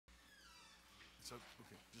So,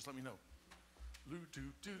 okay, just let me know.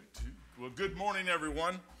 Well, good morning,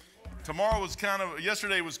 everyone.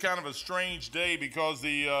 Yesterday was kind of a strange day because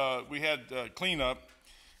we had cleanup,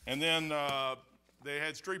 and then they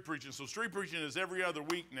had street preaching. So street preaching is every other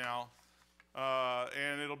week now,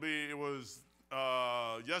 and it was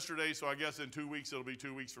yesterday. So I guess in 2 weeks it'll be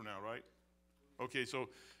 2 weeks from now, right? Okay, so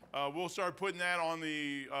we'll start putting that on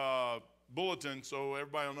the bulletin so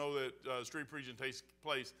everybody will know that street preaching takes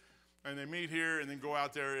place. And they meet here and then go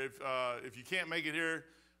out there. If you can't make it here,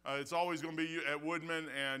 it's always going to be at Woodman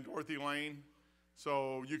and Dorothy Lane.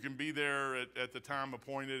 So you can be there at the time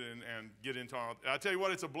appointed and get into it. I tell you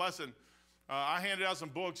what, it's a blessing. I handed out some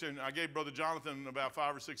books, and I gave Brother Jonathan about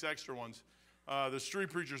 5 or 6 extra ones. The Street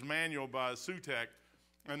Preacher's Manual by Sutek.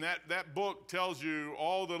 And that book tells you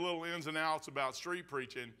all the little ins and outs about street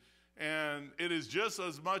preaching. And it is just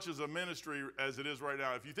as much as a ministry as it is right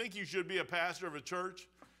now. If you think you should be a pastor of a church,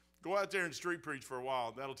 go out there and street preach for a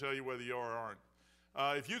while. That'll tell you whether you are or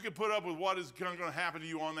aren't. If you can put up with what is going to happen to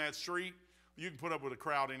you on that street, you can put up with a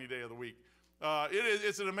crowd any day of the week.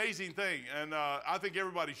 It's an amazing thing, and I think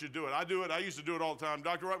everybody should do it. I do it. I used to do it all the time.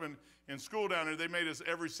 Dr. Ruckman, in school down there, they made us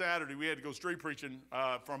every Saturday. We had to go street preaching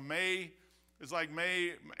from May. It's like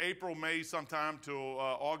April, May sometime till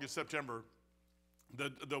August, September.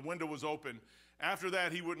 The window was open. After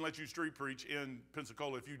that, he wouldn't let you street preach in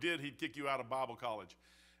Pensacola. If you did, he'd kick you out of Bible college.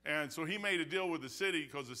 And so he made a deal with the city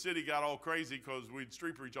because the city got all crazy because we'd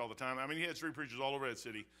street preach all the time. I mean, he had street preachers all over that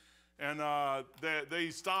city. And they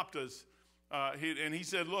stopped us. And he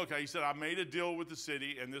said, look, he said, I made a deal with the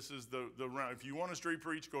city, and this is the round. If you want to street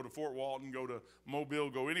preach, go to Fort Walton, go to Mobile,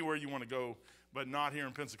 go anywhere you want to go, but not here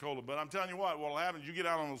in Pensacola. But I'm telling you what'll happen is you get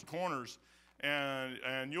out on those corners,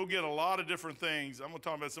 and you'll get a lot of different things. I'm going to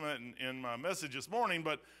talk about some of that in my message this morning,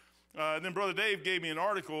 but then Brother Dave gave me an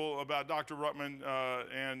article about Dr. Ruckman,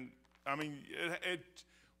 and I mean,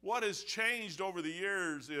 what has changed over the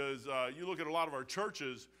years is you look at a lot of our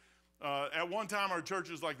churches. At one time, our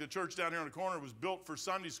churches, like the church down here on the corner, was built for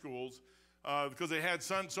Sunday schools because they had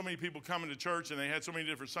so many people coming to church and they had so many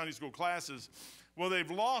different Sunday school classes. Well, they've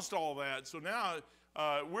lost all that, so now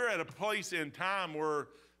we're at a place in time where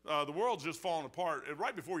the world's just falling apart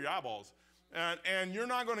right before your eyeballs. And you're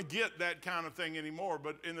not going to get that kind of thing anymore.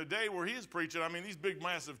 But in the day where he is preaching, I mean, these big,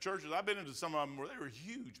 massive churches, I've been into some of them where they were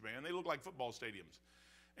huge, man. They looked like football stadiums.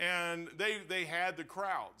 And they had the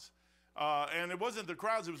crowds. And it wasn't the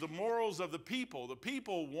crowds, it was the morals of the people. The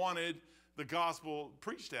people wanted the gospel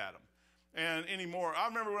preached at them. And anymore, I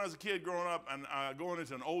remember when I was a kid growing up and going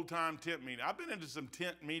into an old-time tent meeting. I've been into some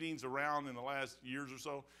tent meetings around in the last years or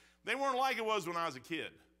so. They weren't like it was when I was a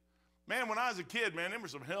kid. Man, when I was a kid, man, there were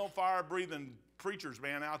some hellfire-breathing preachers,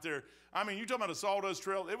 man, out there. I mean, you talking about a sawdust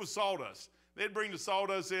trail? It was sawdust. They'd bring the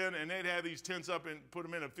sawdust in, and they'd have these tents up and put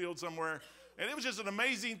them in a field somewhere. And it was just an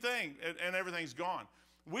amazing thing, and everything's gone.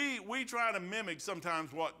 We try to mimic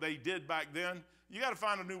sometimes what they did back then. You got to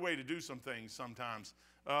find a new way to do some things sometimes.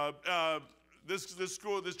 This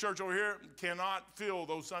church over here cannot fill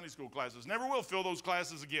those Sunday school classes. Never will fill those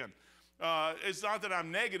classes again. It's not that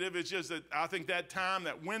I'm negative. It's just that I think that time,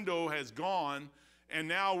 that window has gone, and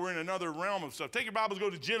now we're in another realm of stuff. Take your Bibles,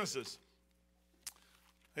 go to Genesis.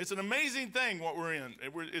 It's an amazing thing what we're in.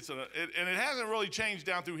 And it hasn't really changed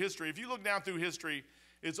down through history. If you look down through history,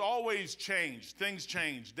 it's always changed. Things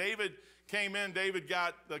change. David came in. David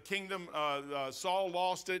got the kingdom. Saul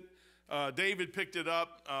lost it. David picked it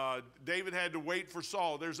up. David had to wait for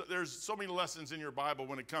Saul. There's so many lessons in your Bible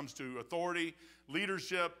when it comes to authority,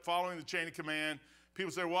 leadership, following the chain of command.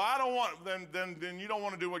 People say, well, I don't want, then you don't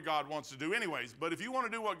want to do what God wants to do anyways. But if you want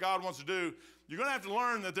to do what God wants to do, you're going to have to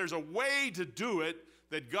learn that there's a way to do it,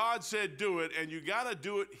 that God said do it, and you got to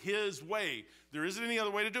do it his way. There isn't any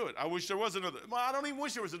other way to do it. I wish there was another. Well, I don't even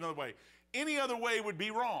wish there was another way. Any other way would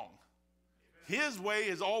be wrong. His way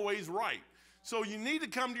is always right. So you need to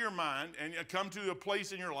come to your mind and come to a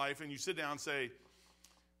place in your life and you sit down and say,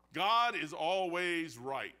 God is always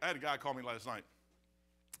right. I had a guy call me last night,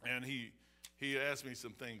 and he asked me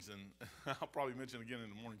some things, and I'll probably mention it again in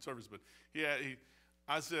the morning service, but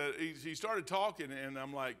he started talking, and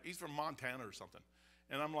I'm like, he's from Montana or something.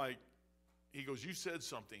 And I'm like, he goes, you said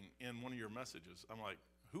something in one of your messages. I'm like,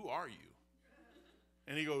 who are you?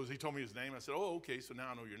 And he told me his name. I said, oh, okay, so now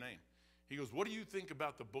I know your name. He goes, what do you think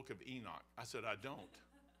about the book of Enoch? I said, I don't.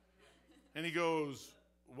 And he goes,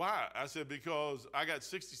 why? I said, because I got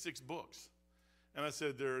 66 books. And I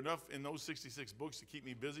said, there are enough in those 66 books to keep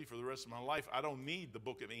me busy for the rest of my life. I don't need the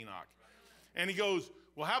book of Enoch. And he goes,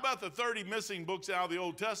 well, how about the 30 missing books out of the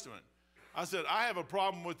Old Testament? I said, I have a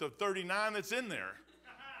problem with the 39 that's in there.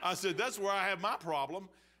 I said, that's where I have my problem.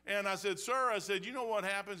 And I said, sir, I said, you know what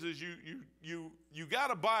happens is you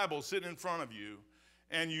got a Bible sitting in front of you,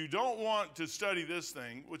 and you don't want to study this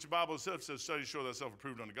thing, which the Bible says, study, show thyself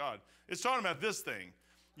approved unto God. It's talking about this thing.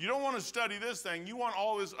 You don't want to study this thing. You want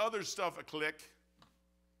all this other stuff a click.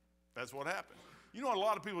 That's what happened. You know what a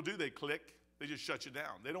lot of people do? They click. They just shut you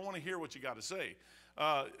down. They don't want to hear what you got to say.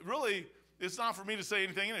 Really, it's not for me to say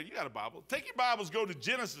anything in it. You got a Bible. Take your Bibles, go to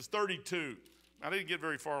Genesis 32. I didn't get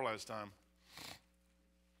very far last time.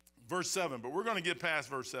 Verse 7, but we're going to get past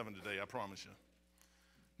verse 7 today, I promise you.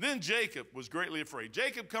 Then Jacob was greatly afraid.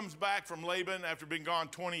 Jacob comes back from Laban after being gone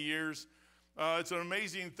 20 years. It's an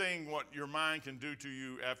amazing thing what your mind can do to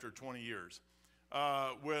you after 20 years.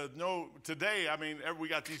 Today, I mean, we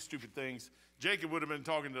got these stupid things. Jacob would have been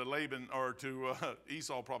talking to Laban or to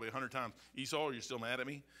Esau probably 100 times. Esau, are you still mad at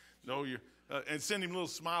me? No, you're, and send him little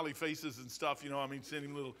smiley faces and stuff, you know, I mean, send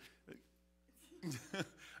him little.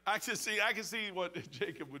 I can see what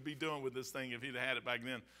Jacob would be doing with this thing if he'd had it back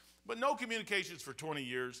then. But no communications for 20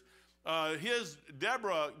 years.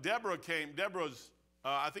 Deborah came.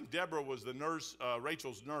 I think Deborah was the nurse,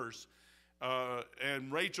 Rachel's nurse,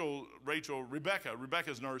 and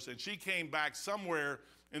Rebecca's nurse, and she came back somewhere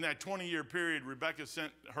in that 20-year period. Rebecca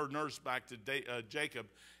sent her nurse back to Jacob,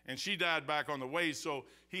 and she died back on the way. So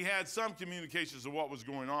he had some communications of what was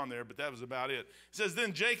going on there, but that was about it. It says,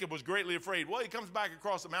 then Jacob was greatly afraid. Well, he comes back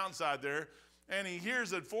across the mountainside there, and he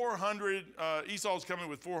hears that Esau's coming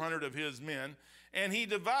with 400 of his men, and he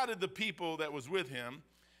divided the people that was with him,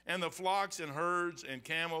 and the flocks and herds and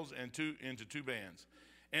camels into two bands,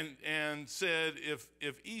 and said, if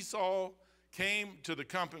Esau came to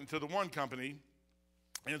the one company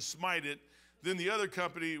and smite it, then the other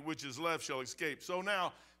company which is left shall escape. So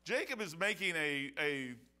now Jacob is making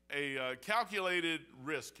a calculated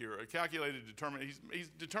risk here, a calculated determination. He's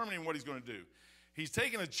determining what he's going to do. He's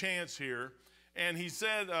taking a chance here. And he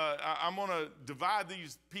said, I'm going to divide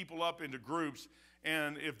these people up into groups,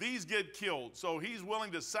 and if these get killed, so he's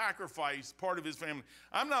willing to sacrifice part of his family.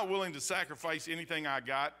 I'm not willing to sacrifice anything I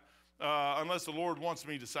got unless the Lord wants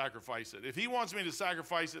me to sacrifice it. If he wants me to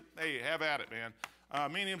sacrifice it, hey, have at it, man.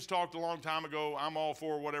 Me and him's talked a long time ago. I'm all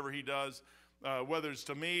for whatever he does, whether it's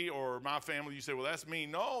to me or my family. You say, well, that's me.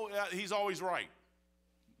 No, he's always right.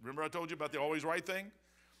 Remember I told you about the always right thing?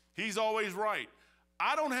 He's always right.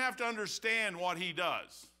 I don't have to understand what he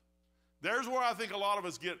does. There's where I think a lot of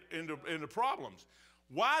us get into problems.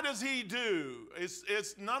 Why does he do?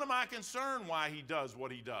 It's none of my concern why he does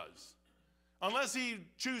what he does, unless he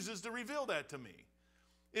chooses to reveal that to me.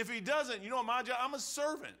 If he doesn't, you know what my job? I'm a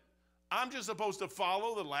servant. I'm just supposed to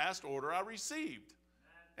follow the last order I received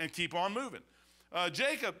and keep on moving.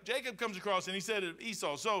 Jacob comes across and he said to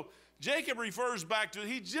Esau. So Jacob refers back to,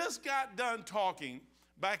 he just got done talking.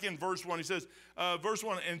 Back in verse 1, he says, verse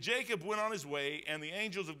 1, and Jacob went on his way, and the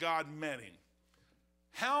angels of God met him.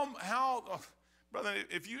 Brother,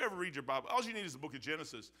 if you ever read your Bible, all you need is the book of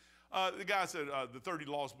Genesis. The guy said the 30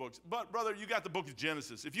 lost books. But, brother, you got the book of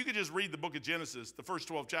Genesis. If you could just read the book of Genesis, the first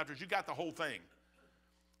 12 chapters, you got the whole thing.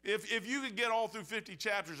 If you could get all through 50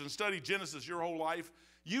 chapters and study Genesis your whole life,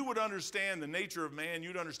 you would understand the nature of man.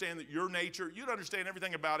 You'd understand that your nature. You'd understand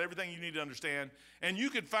everything about everything you need to understand. And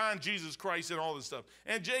you could find Jesus Christ in all this stuff.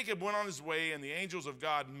 And Jacob went on his way, and the angels of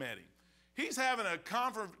God met him. He's having a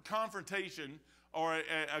confrontation or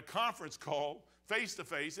a conference call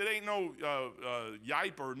face-to-face. It ain't no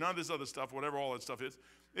yipe or none of this other stuff, whatever all that stuff is.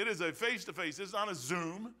 It is a face-to-face. It's not a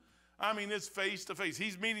Zoom. I mean, it's face-to-face.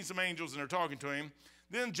 He's meeting some angels, and they're talking to him.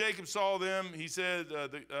 Then Jacob saw them. He said,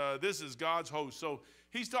 this is God's host. So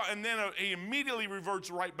he's talking, and then he immediately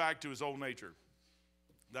reverts right back to his old nature.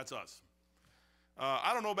 That's us.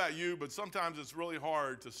 I don't know about you, but sometimes it's really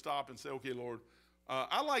hard to stop and say, okay, Lord.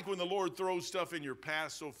 I like when the Lord throws stuff in your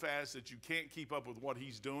past so fast that you can't keep up with what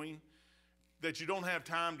he's doing, that you don't have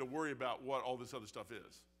time to worry about what all this other stuff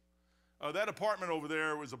is. That apartment over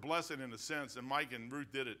there was a blessing in a sense, and Mike and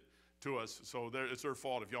Ruth did it to us, so it's their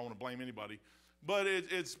fault if y'all want to blame anybody. But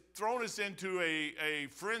it's thrown us into a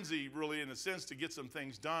frenzy, really, in a sense, to get some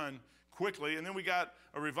things done quickly. And then we got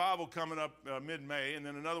a revival coming up mid-May, and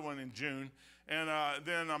then another one in June. And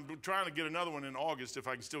then I'm trying to get another one in August, if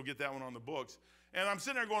I can still get that one on the books. And I'm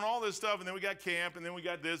sitting there going, all this stuff, and then we got camp, and then we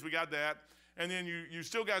got this, we got that. And then you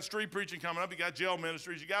still got street preaching coming up. You got jail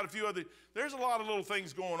ministries. You got a few other. There's a lot of little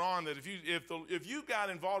things going on that if you got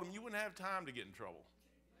involved in them, you wouldn't have time to get in trouble.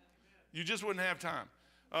 You just wouldn't have time.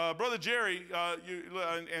 Brother Jerry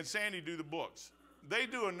and Sandy do the books. They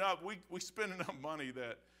do enough. We spend enough money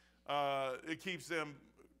that it keeps them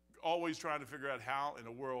always trying to figure out how in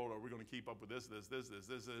the world are we going to keep up with this,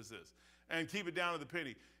 and keep it down to the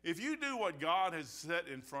penny. If you do what God has set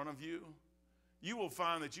in front of you, you will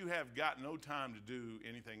find that you have got no time to do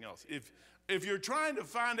anything else. If you're trying to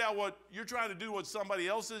find out what you're trying to do what somebody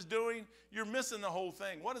else is doing, you're missing the whole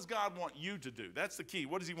thing. What does God want you to do? That's the key.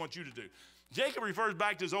 What does he want you to do? Jacob refers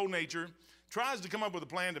back to his old nature, tries to come up with a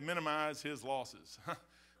plan to minimize his losses.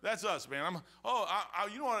 That's us, man.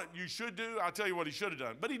 You know what you should do? I'll tell you what he should have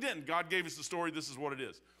done. But he didn't. God gave us the story. This is what it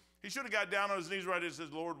is. He should have got down on his knees right there and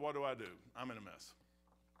said, Lord, what do I do? I'm in a mess.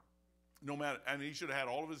 No matter, and he should have had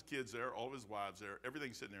all of his kids there, all of his wives there,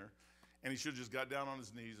 everything sitting there. And he should have just got down on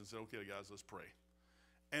his knees and said, okay, guys, let's pray.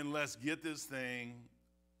 And let's get this thing,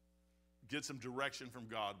 get some direction from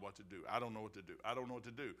God what to do. I don't know what to do. I don't know what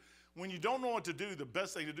to do. When you don't know what to do, the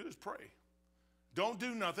best thing to do is pray. Don't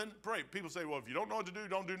do nothing, pray. People say, well, if you don't know what to do,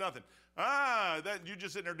 don't do nothing. You're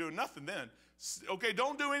just sitting there doing nothing then. Okay,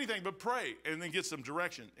 don't do anything but pray and then get some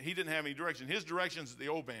direction. He didn't have any direction. His direction is the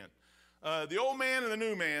old man. The old man and the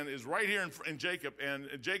new man is right here in Jacob, and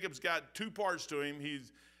Jacob's got two parts to him.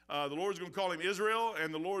 The Lord's going to call him Israel,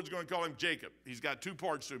 and the Lord's going to call him Jacob. He's got two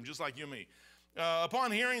parts to him, just like you and me.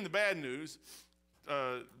 Upon hearing the bad news,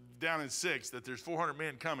 down in 6, that there's 400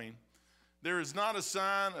 men coming, there is not a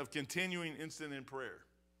sign of continuing instant in prayer.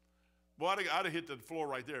 Well, I'd have hit the floor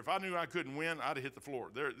right there. If I knew I couldn't win, I'd have hit the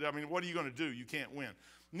floor. What are you going to do? You can't win.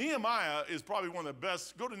 Nehemiah is probably one of the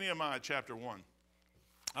best. Go to Nehemiah chapter 1.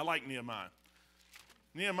 I like Nehemiah.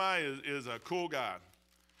 Nehemiah is a cool guy.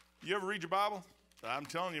 You ever read your Bible? I'm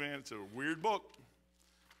telling you, man, it's a weird book.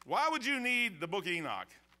 Why would you need the book of Enoch?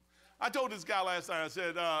 I told this guy last night, I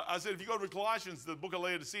said, if you go to Colossians, the book of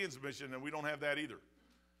Laodicean submission, and we don't have that either.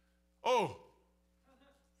 Oh,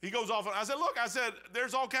 he goes off. I said,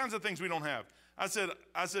 there's all kinds of things we don't have. And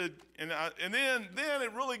then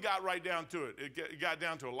it really got right down to it. It got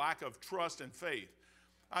down to a lack of trust and faith.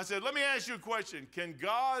 I said, let me ask you a question. Can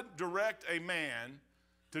God direct a man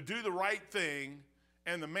to do the right thing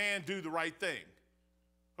and the man do the right thing?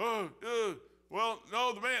 Well,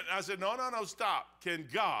 no, the man. I said, no, stop. Can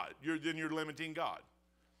God? Then you're limiting God.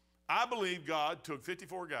 I believe God took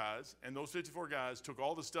 54 guys, and those 54 guys took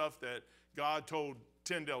all the stuff that God told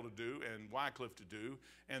Tyndale to do and Wycliffe to do,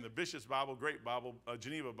 and the Bishop's Bible, Great Bible,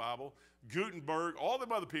 Geneva Bible, Gutenberg, all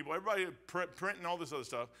them other people, everybody printing all this other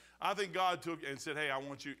stuff. I think God took and said, hey, I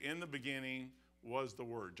want you, in the beginning was the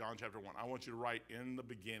Word. John chapter 1. I want you to write, in the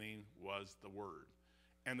beginning was the Word.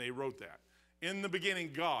 And they wrote that. In the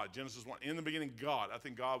beginning, God, Genesis 1, in the beginning, God. I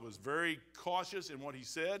think God was very cautious in what he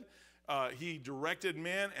said. He directed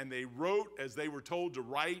men, and they wrote as they were told to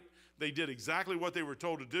write. They did exactly what they were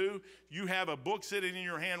told to do. You have a book sitting in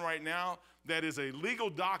your hand right now that is a legal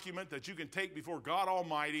document that you can take before God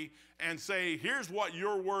Almighty and say, here's what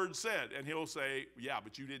your word said. And he'll say, yeah,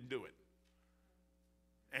 but you didn't do it.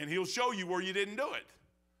 And he'll show you where you didn't do it.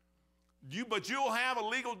 But you'll have a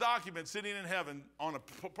legal document sitting in heaven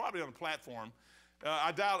probably on a platform.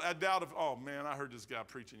 I doubt if, oh man, I heard this guy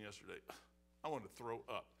preaching yesterday. I wanted to throw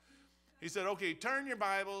up. He said, okay, turn your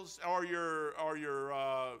Bibles or your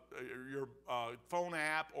phone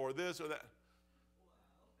app or this or that.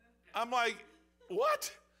 I'm like,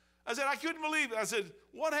 what? I said, I couldn't believe it. I said,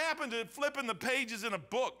 what happened to flipping the pages in a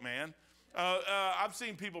book, man? I've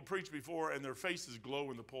seen people preach before and their faces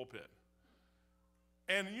glow in the pulpit.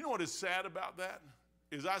 And you know what is sad about that?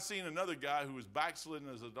 Is I seen another guy who was backslidden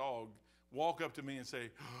as a dog walk up to me and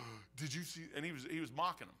say, did you see, and he was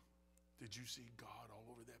mocking him. Did you see God all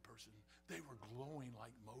over that person? They were glowing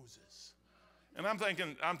like Moses. And I'm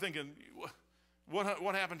thinking,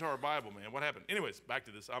 what happened to our Bible, man? What happened? Anyways, back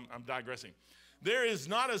to this. I'm digressing. There is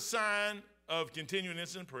not a sign of continuing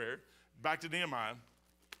instant prayer. Back to Nehemiah.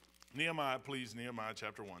 Nehemiah, please, Nehemiah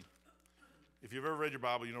chapter 1. If you've ever read your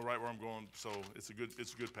Bible, you know right where I'm going, so it's a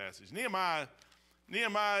good passage. Nehemiah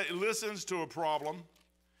listens to a problem.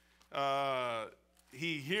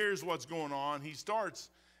 He hears what's going on. He starts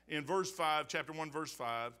in verse 5, chapter 1, verse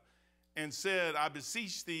 5, and said, I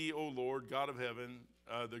beseech thee, O Lord, God of heaven,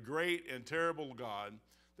 the great and terrible God,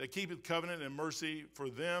 that keepeth covenant and mercy for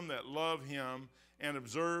them that love him and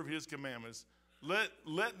observe his commandments. Let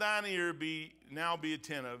thine ear now be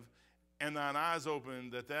attentive, and thine eyes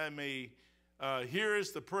open, that thou may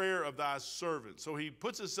hearest the prayer of thy servant. So he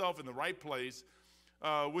puts himself in the right place,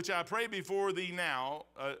 which I pray before thee now,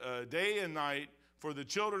 day and night, for the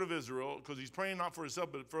children of Israel, because he's praying not for himself,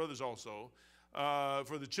 but for others also,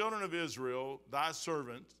 for the children of Israel, thy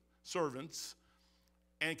servants,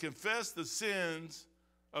 and confess the sins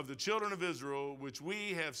of the children of Israel, which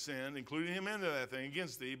we have sinned, including him into that thing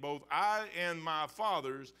against thee, both I and my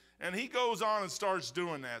fathers. And he goes on and starts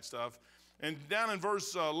doing that stuff. And down in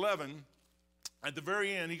verse 11, at the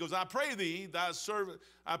very end, he goes, I pray thee, thy servant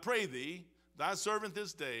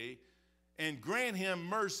this day, and grant him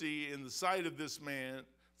mercy in the sight of this man,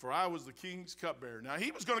 for I was the king's cupbearer. Now, he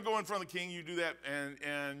was going to go in front of the king. You do that,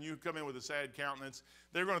 and you come in with a sad countenance.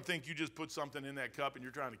 They're going to think you just put something in that cup, and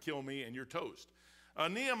you're trying to kill me, and you're toast.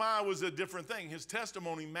 Nehemiah was a different thing. His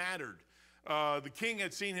testimony mattered. The king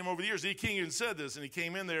had seen him over the years. The king had said this, and he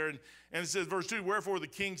came in there, and it says, verse 2, wherefore the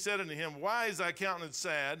king said unto him, why is thy countenance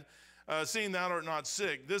sad, seeing thou art not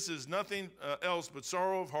sick? This is nothing else but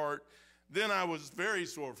sorrow of heart. Then I was very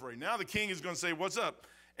sore afraid. Now the king is going to say, what's up?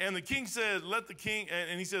 And the king said, let the king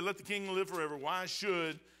live forever. Why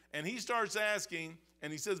should? And he starts asking,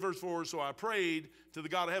 and he says, verse 4, so I prayed to the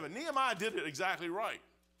God of heaven. Nehemiah did it exactly right.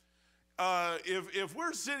 If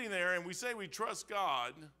we're sitting there and we say we trust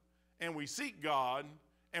God, and we seek God,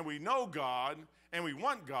 and we know God, and we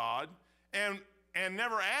want God, and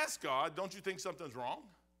never ask God, don't you think something's wrong?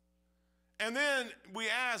 And then we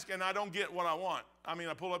ask, and I don't get what I want. I mean,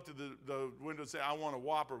 I pull up to the window and say, I want a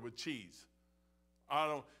Whopper with cheese.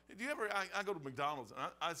 Do you ever, I go to McDonald's, and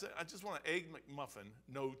I say, I just want an Egg McMuffin,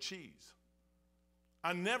 no cheese.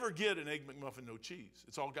 I never get an Egg McMuffin, no cheese.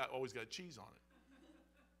 It's always got cheese on it.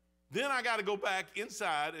 Then I got to go back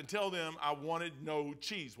inside and tell them I wanted no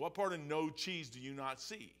cheese. What part of no cheese do you not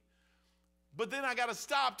see? But then I got to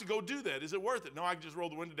stop to go do that. Is it worth it? No, I can just roll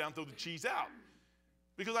the window down, throw the cheese out.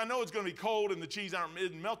 Because I know it's going to be cold and the cheese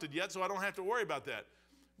isn't melted yet, so I don't have to worry about that.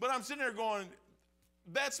 But I'm sitting there going,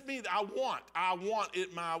 that's me. I want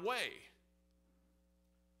it my way.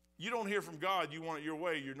 You don't hear from God, you want it your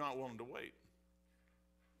way, you're not willing to wait.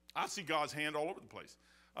 I see God's hand all over the place.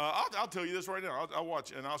 I'll tell you this right now. I'll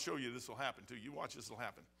watch, and I'll show you this will happen too. You watch, this will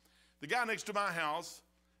happen. The guy next to my house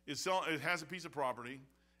has a piece of property,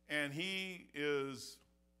 and he is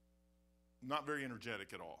not very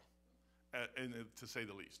energetic at all, to say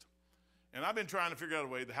the least. And I've been trying to figure out a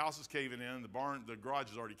way. The house is caving in. The garage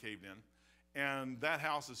is already caved in. And that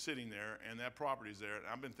house is sitting there, and that property is there. And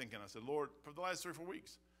I've been thinking, I said, Lord, for the last 3 or 4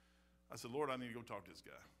 weeks, I said, Lord, I need to go talk to this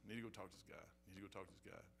guy. I need to go talk to this guy. I need to go talk to this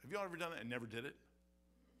guy. Have y'all ever done that and never did it?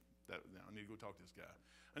 I need to go talk to this guy.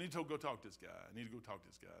 I need to go talk to this guy. I need to go talk to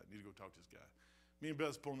this guy. I need to go talk to this guy. Me and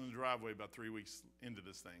Beth's pulling in the driveway about 3 weeks into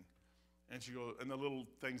this thing. And she goes, and the little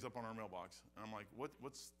thing's up on our mailbox. And I'm like,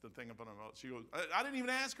 what's the thing up on our mailbox? She goes, I didn't even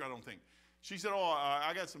ask her, I don't think. She said,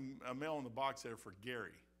 I got some mail in the box there for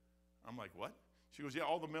Gary. I'm like, what? She goes, yeah,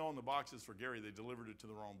 all the mail in the box is for Gary. They delivered it to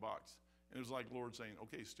the wrong box. And it was like Lord saying,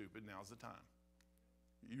 okay, stupid, now's the time.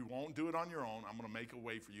 You won't do it on your own. I'm going to make a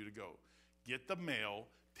way for you to go. Get the mail,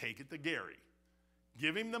 take it to Gary.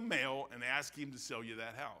 Give him the mail and ask him to sell you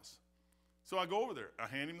that house. So I go over there. I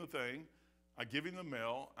hand him the thing. I give him the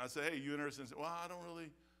mail. I say, hey, you interested? And say, well, I don't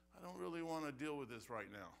really want to deal with this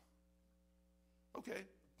right now. Okay,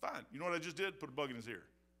 fine. You know what I just did? Put a bug in his ear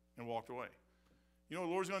and walked away. You know what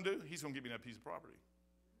the Lord's going to do? He's going to give me that piece of property.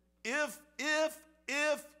 If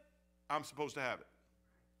I'm supposed to have it.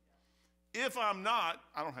 If I'm not,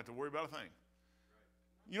 I don't have to worry about a thing.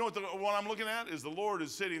 You know what I'm looking at is the Lord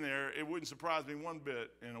is sitting there. It wouldn't surprise me one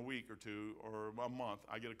bit in a week or two or a month.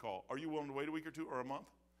 I get a call. Are you willing to wait a week or two or a month?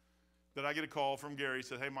 That I get a call from Gary,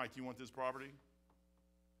 said, hey, Mike, you want this property?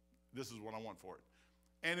 This is what I want for it.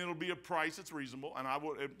 And it'll be a price that's reasonable, and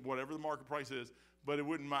whatever the market price is, but it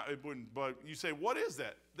wouldn't. But you say, what is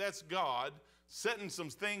that? That's God setting some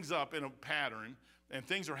things up in a pattern, and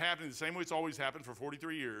things are happening the same way it's always happened for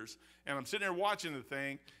 43 years. And I'm sitting there watching the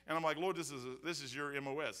thing, and I'm like, Lord, this is your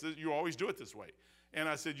MOS. You always do it this way. And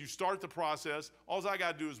I said, you start the process. All I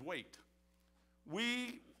got to do is wait.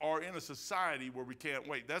 We are in a society where we can't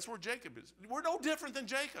wait. That's where Jacob is. We're no different than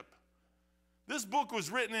Jacob. This book was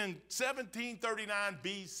written in 1739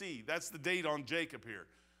 BC. That's the date on Jacob here.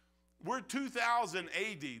 We're 2000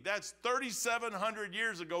 AD. That's 3,700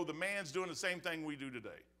 years ago. The man's doing the same thing we do today.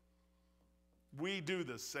 We do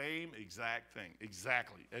the same exact thing,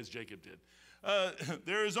 exactly as Jacob did.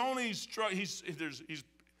 There is only he's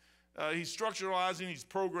structuralizing, he's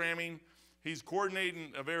programming, he's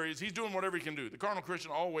coordinating of areas. He's doing whatever he can do. The carnal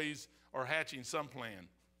Christian always are hatching some plan.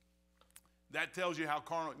 That tells you how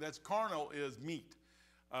carnal. Carnal is meat.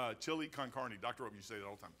 Chili con carne. Dr. Rope used to say that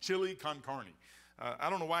all the time. Chili con carne. I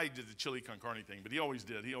don't know why he did the chili con carne thing, but he always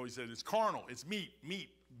did. He always said it's carnal. It's meat,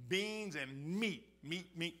 beans and meat.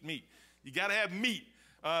 You got to have meat.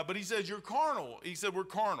 But he says you're carnal. He said we're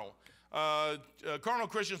carnal. Carnal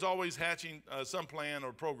Christians always hatching some plan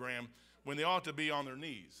or program when they ought to be on their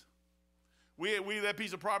knees. We that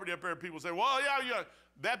piece of property up there, people say, well, yeah,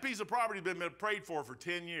 that piece of property has been prayed for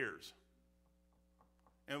 10 years.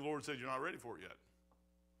 And the Lord said, you're not ready for it yet.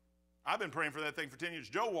 I've been praying for that thing for 10 years.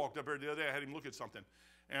 Joe walked up there the other day. I had him look at something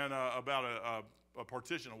and about a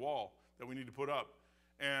partition, a wall that we need to put up.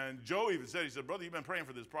 And Joe even said, he said, brother, you've been praying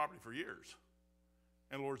for this property for years.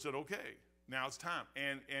 And the Lord said, okay, now it's time.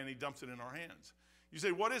 And he dumps it in our hands. You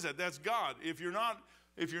say, what is it? That's God. If you're not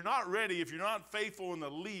ready, if you're not faithful in the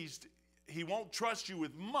least, he won't trust you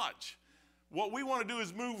with much. What we want to do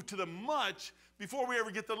is move to the much before we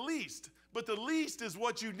ever get the least. But the least is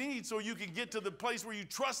what you need so you can get to the place where you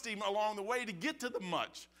trust him along the way to get to the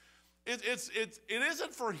much. It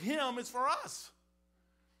isn't for him, it's for us.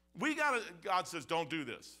 God says, don't do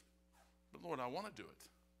this. But Lord, I want to do it.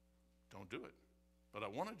 Don't do it. But I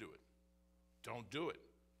want to do it. Don't do it.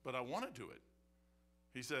 But I want to do it.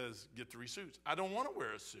 He says, get 3 suits. I don't want to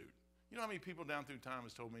wear a suit. You know how many people down through time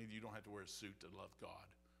has told me you don't have to wear a suit to love God?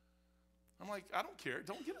 I'm like, I don't care.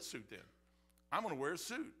 Don't get a suit then. I'm going to wear a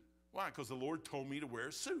suit. Why? Because the Lord told me to wear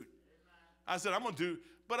a suit. I said, I'm going to do,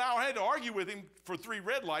 but I had to argue with him for 3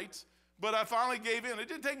 red lights. But I finally gave in. It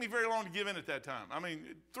didn't take me very long to give in at that time. I mean,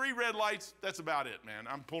 3 red lights, that's about it, man.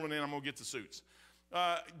 I'm pulling in, I'm going to get the suits.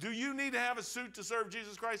 Do you need to have a suit to serve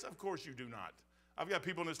Jesus Christ? Of course you do not. I've got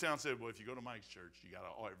people in this town say, well, if you go to Mike's church, you got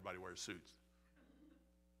to, everybody wears suits.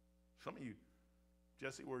 Some of you,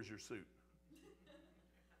 Jesse, where's your suit?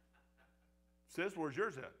 Sis, where's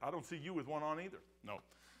yours at? I don't see you with one on either. No.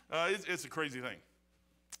 It's a crazy thing.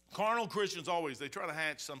 Carnal Christians always, they try to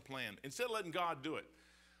hatch some plan. Instead of letting God do it.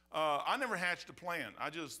 I never hatched a plan. I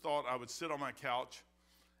just thought I would sit on my couch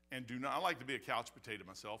and do not. I like to be a couch potato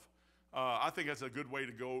myself. I think that's a good way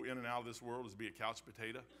to go in and out of this world is be a couch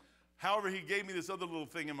potato. However, he gave me this other little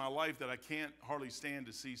thing in my life that I can't hardly stand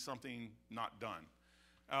to see something not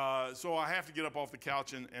done. So I have to get up off the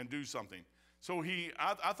couch and do something. So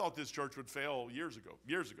I thought this church would fail years ago.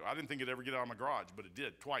 I didn't think it'd ever get out of my garage, but it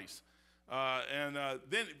did twice. Then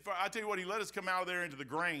I tell you what, he let us come out of there into the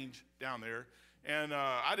Grange down there. And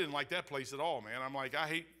I didn't like that place at all, man. I'm like, I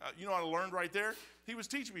hate, you know what I learned right there? He was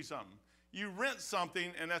teaching me something. You rent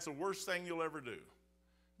something, and that's the worst thing you'll ever do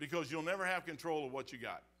because you'll never have control of what you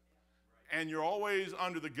got. And you're always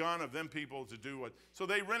under the gun of them people to do what. So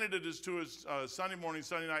they rented it to us Sunday morning,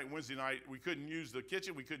 Sunday night, and Wednesday night. We couldn't use the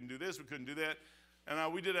kitchen. We couldn't do this. We couldn't do that.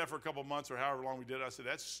 And we did that for a couple of months or however long we did. I said,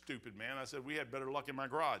 that's stupid, man. I said, we had better luck in my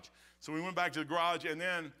garage. So we went back to the garage, and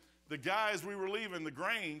then the guys we were leaving, the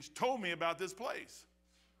Grange, told me about this place.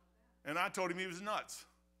 And I told him he was nuts.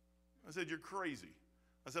 I said, you're crazy.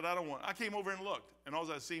 I said, I came over and looked, and all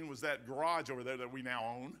I seen was that garage over there that we now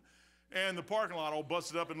own, and the parking lot all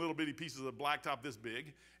busted up in little bitty pieces of blacktop this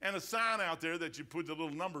big, and a sign out there that you put the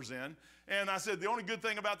little numbers in. And I said, the only good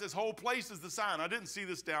thing about this whole place is the sign. I didn't see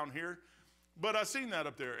this down here, but I seen that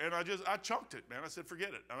up there, and I chunked it, man. I said, forget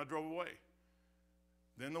it, and I drove away.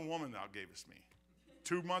 Then the woman now gave us me.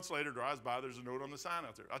 2 months later, drives by, there's a note on the sign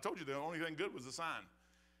out there. I told you the only thing good was the sign.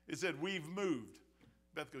 It said, we've moved.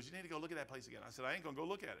 Beth goes, you need to go look at that place again. I said, I ain't going to go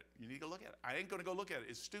look at it. You need to go look at it. I ain't going to go look at it.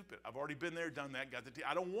 It's stupid. I've already been there, done that, got the tea.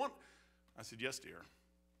 I don't want. I said, yes, dear.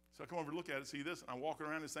 So I come over to look at it, see this, and I'm walking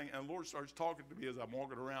around this thing, and the Lord starts talking to me as I'm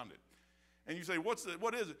walking around it. And you say, what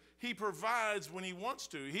is it? He provides when he wants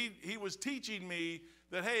to. He was teaching me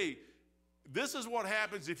that, hey, this is what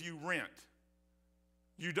happens if you rent.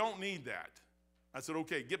 You don't need that. I said,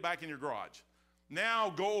 okay, get back in your garage. Now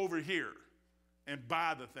go over here and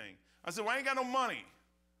buy the thing. I said, well, I ain't got no money.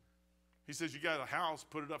 He says, you got a house,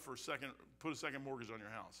 put it up for put a second mortgage on your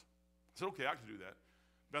house. I said, okay, I can do that.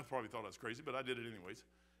 Beth probably thought I was crazy, but I did it anyways.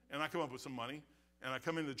 And I come up with some money, and I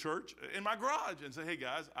come into the church in my garage and say, hey,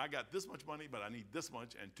 guys, I got this much money, but I need this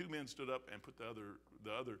much. And 2 men stood up and put the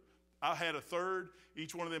other. I had a third.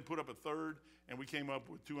 Each one of them put up a third, and we came up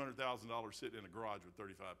with $200,000 sitting in a garage with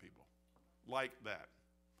 35 people. Like that.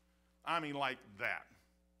 I mean, like that.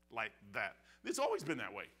 Like that. It's always been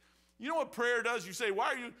that way. You know what prayer does? You say, why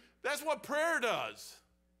are you? That's what prayer does.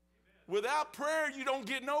 Without prayer, you don't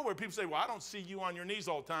get nowhere. People say, well, I don't see you on your knees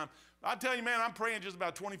all the time. I tell you, man, I'm praying just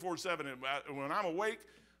about 24/7. And when I'm awake,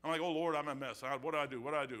 I'm like, oh, Lord, I'm a mess. What do I do?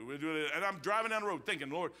 What do I do? And I'm driving down the road thinking,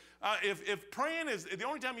 Lord, if praying is, the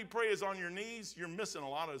only time you pray is on your knees, you're missing a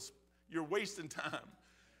lot of, you're wasting time.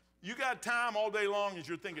 You got time all day long as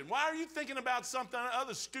you're thinking. Why are you thinking about something,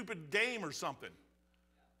 other stupid game or something?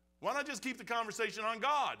 Why not just keep the conversation on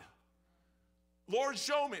God? Lord,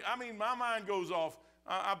 show me. I mean, my mind goes off.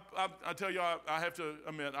 I tell you, I have to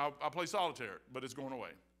admit, I play solitaire, but it's going away.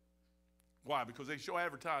 Why? Because they show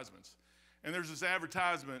advertisements. And there's this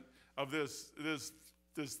advertisement of this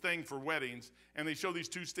thing for weddings, and they show these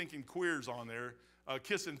 2 stinking queers on there,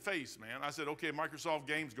 kissing face, man. I said, okay, Microsoft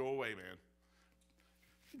games, go away, man.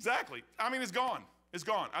 Exactly. I mean, it's gone. It's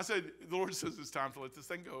gone. I said, the Lord says it's time to let this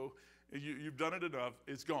thing go. You've done it enough.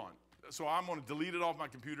 It's gone. So I'm going to delete it off my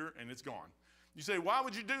computer, and it's gone. You say, why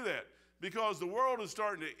would you do that? Because the world is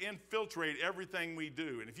starting to infiltrate everything we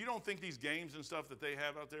do. And if you don't think these games and stuff that they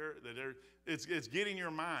have out there, it's getting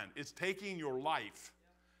your mind. It's taking your life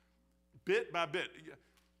bit by bit.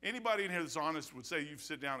 Anybody in here that's honest would say you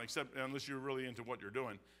sit down, except unless you're really into what you're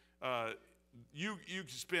doing. You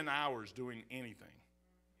spend hours doing anything.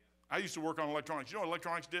 I used to work on electronics. You know what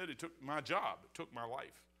electronics did? It took my job. It took my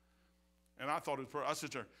life. And I thought it was, I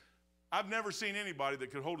sit there. I've never seen anybody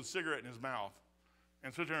that could hold a cigarette in his mouth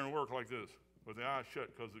and sit there and work like this with the eyes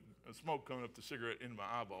shut because the smoke coming up the cigarette into my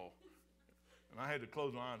eyeball. And I had to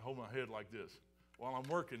close my eye and hold my head like this while I'm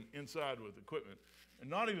working inside with equipment and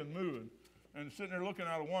not even moving and sitting there looking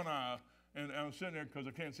out of one eye. And I'm sitting there because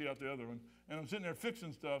I can't see out the other one. And I'm sitting there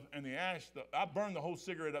fixing stuff, and the ash, I burned the whole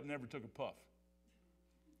cigarette up, never took a puff.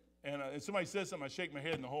 And if somebody says something, I shake my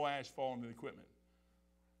head, and the whole ash falls into the equipment.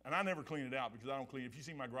 And I never clean it out because I don't clean it. If you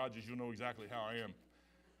see my garages, you'll know exactly how I am.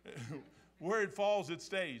 Where it falls, it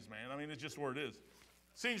stays, man. I mean, it's just where it is.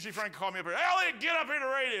 Senior Chief Frank called me up here, Elliott, get up here to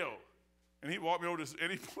the radio. And he walked me over to this,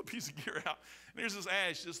 and he pulled a piece of gear out. And there's this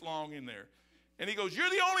ash this long in there. And he goes, you're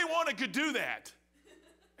the only one that could do that.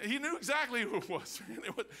 He knew exactly who it was.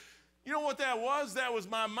 You know what that was? That was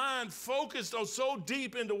my mind focused so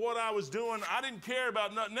deep into what I was doing, I didn't care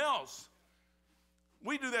about nothing else.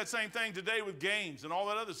 We do that same thing today with games and all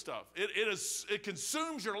that other stuff. It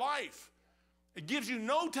consumes your life. It gives you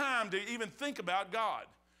no time to even think about God.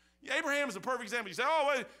 Abraham is a perfect example. You say,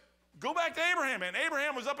 oh, wait, go back to Abraham, man.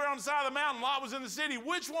 Abraham was up there on the side of the mountain. Lot was in the city.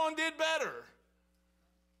 Which one did better?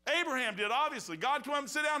 Abraham did, obviously. God come up and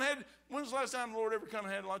sit down and had, when was the last time the Lord ever come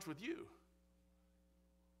and had lunch with you?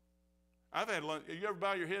 I've had lunch. You ever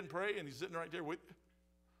bow your head and pray and he's sitting right there with you?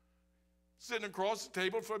 Sitting across the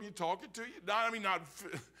table from you, talking to you? Not,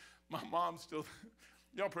 my mom still,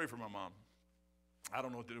 y'all pray for my mom. I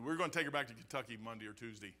don't know what to do. We're going to take her back to Kentucky Monday or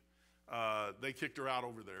Tuesday. They kicked her out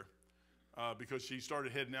over there because she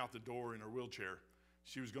started heading out the door in her wheelchair.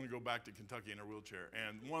 She was going to go back to Kentucky in her wheelchair.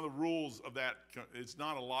 And one of the rules of that, it's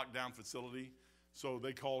not a lockdown facility, so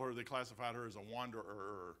they classified her as a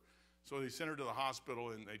wanderer. So they sent her to the hospital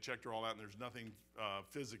and they checked her all out, and there's nothing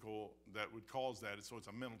physical that would cause that. So it's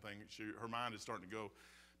a mental thing. Her mind is starting to go.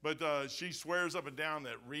 But she swears up and down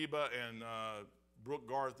that Reba and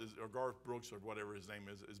Garth Brooks or whatever his name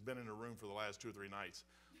is, has been in her room for the last 2 or 3 nights.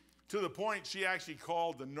 To the point she actually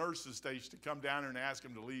called the nurses station to come down there and ask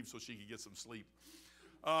him to leave so she could get some sleep.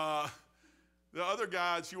 The other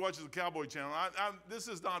guy, she watches the Cowboy Channel. This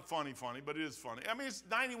is not funny, but it is funny. I mean, it's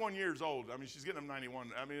 91 years old. I mean, she's getting up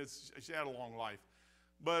 91. I mean, she had a long life.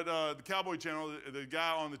 But the Cowboy Channel, the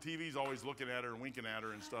guy on the TV is always looking at her and winking at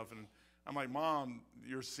her and stuff. And I'm like, Mom,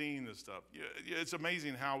 you're seeing this stuff. It's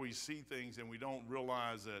amazing how we see things and we don't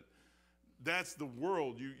realize that that's the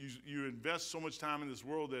world. You invest so much time in this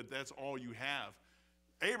world that that's all you have.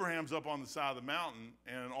 Abraham's up on the side of the mountain,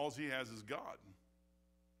 and all he has is God.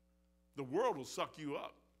 The world will suck you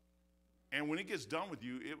up. And when it gets done with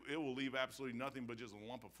you, it will leave absolutely nothing but just a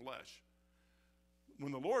lump of flesh.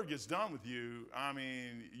 When the Lord gets done with you, I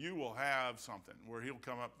mean, you will have something where he'll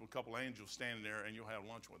come up with a couple angels standing there and you'll have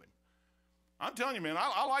lunch with him. I'm telling you, man,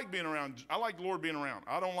 I like being around. I like the Lord being around.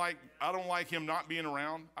 I don't like him not being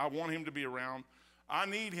around. I want him to be around. I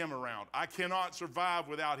need him around. I cannot survive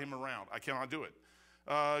without him around. I cannot do it.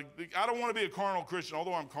 I don't want to be a carnal Christian,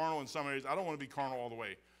 although I'm carnal in some areas. I don't want to be carnal all the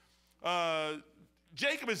way.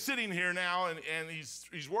 Jacob is sitting here now, and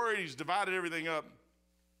he's worried. He's divided everything up.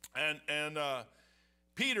 And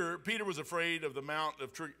Peter was afraid of the Mount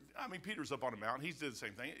of Trigger. I mean, Peter's up on a mountain. He did the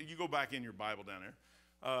same thing. You go back in your Bible down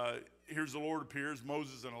there. Here's the Lord appears.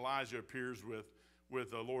 Moses and Elijah appears with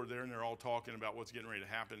the Lord there, and they're all talking about what's getting ready to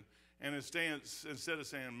happen. And instead of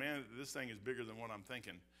saying, man, this thing is bigger than what I'm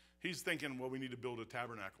thinking, he's thinking, well, we need to build a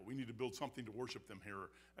tabernacle. We need to build something to worship them here.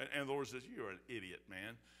 And the Lord says, you're an idiot,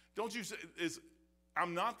 man. Don't you say,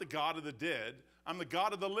 I'm not the God of the dead. I'm the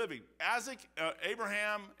God of the living. Isaac,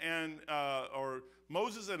 Abraham, and or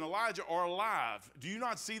Moses and Elijah are alive. Do you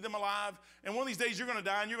not see them alive? And one of these days you're going to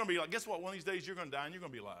die, and you're going to be like, guess what? One of these days you're going to die, and you're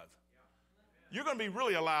going to be alive. Yeah. You're going to be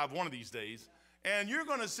really alive one of these days. And you're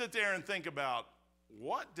going to sit there and think about,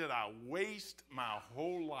 what did I waste my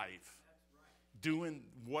whole life doing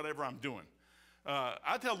whatever I'm doing?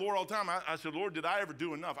 I tell the Lord all the time, I said, Lord, did I ever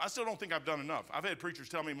do enough? I still don't think I've done enough. I've had preachers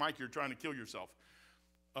tell me, Mike, you're trying to kill yourself.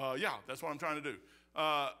 Yeah, that's what I'm trying to do.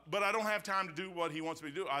 But I don't have time to do what he wants me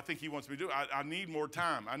to do. I think he wants me to do. I need more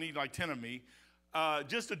time. I need like 10 of me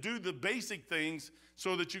just to do the basic things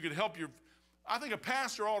so that you could help your. I think a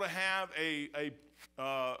pastor ought to have a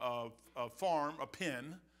farm, a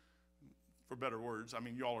pen, for better words. I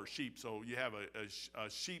mean, y'all are sheep, so you have a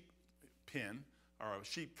sheep pen or a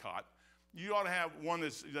sheep cot. you ought to have one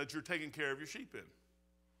that you're taking care of your sheep in.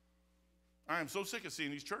 I am so sick of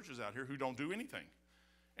seeing these churches out here who don't do anything.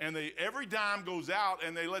 And every dime goes out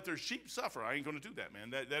and they let their sheep suffer. I ain't going to do that, man.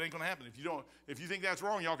 That ain't going to happen. If you think that's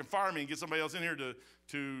wrong, y'all can fire me and get somebody else in here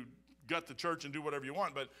to gut the church and do whatever you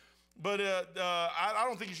want. But I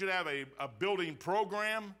don't think you should have a building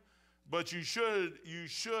program, but you should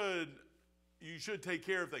take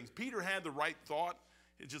care of things. Peter had the right thought.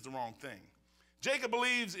 It's just the wrong thing. Jacob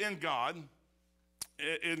believes in God.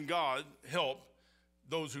 In God help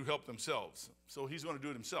those who help themselves. So he's going to do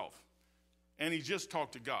it himself. And he just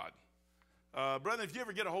talked to God. Brother, if you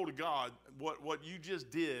ever get a hold of God, what you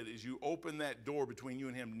just did is you opened that door between you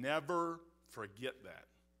and him. Never forget that.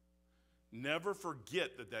 Never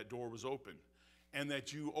forget that door was open. And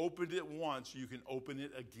that you opened it once, you can open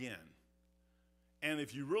it again. And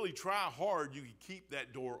if you really try hard, you can keep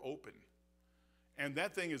that door open. And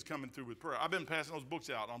that thing is coming through with prayer. I've been passing those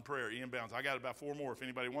books out on prayer, Ian Bounds. I got about 4 more. If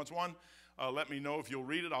anybody wants one, let me know. If you'll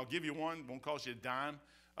read it, I'll give you one. It won't cost you a dime.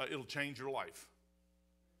 It'll change your life.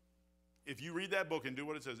 If you read that book and do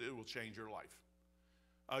what it says, it will change your life.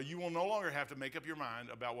 You will no longer have to make up your mind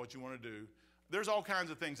about what you want to do. There's all kinds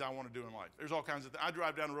of things I want to do in life. There's all kinds of things. I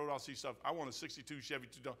drive down the road, I'll see stuff. I want a 62 Chevy.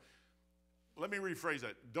 Let me rephrase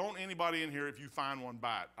that. Don't anybody in here, if you find one,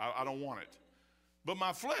 buy it. I don't want it. But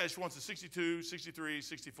my flesh wants a 62, 63,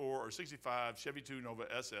 64, or 65 Chevy 2 Nova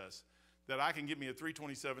SS that I can get me a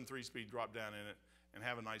 327 3-speed drop down in it and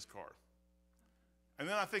have a nice car. And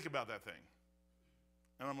then I think about that thing.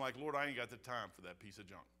 And I'm like, Lord, I ain't got the time for that piece of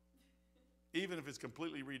junk. Even if it's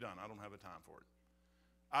completely redone, I don't have a time for it.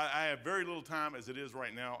 I have very little time as it is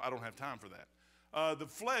right now. I don't have time for that. The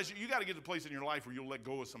flesh, you got to get to a place in your life where you'll let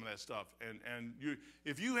go of some of that stuff. And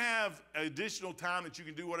if you have additional time that you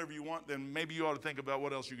can do whatever you want, then maybe you ought to think about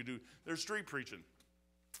what else you can do. There's street preaching.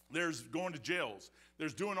 There's going to jails.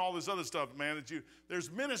 There's doing all this other stuff, man. There's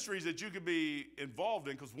ministries that you could be involved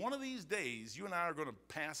in, because one of these days, you and I are going to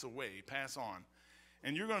pass away, pass on.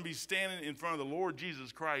 And you're going to be standing in front of the Lord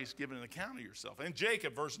Jesus Christ giving an account of yourself. And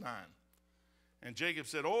Jacob, verse 9. And Jacob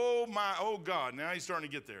said, oh God, now he's starting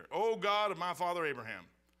to get there. Oh God of my father Abraham.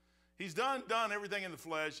 He's done everything in the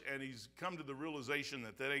flesh, and he's come to the realization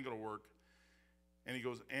that ain't going to work. And he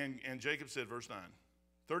goes, and Jacob said, verse 9,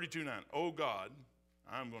 32:9, oh God,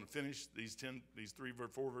 I'm going to finish these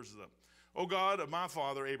 4 verses up. Oh God of my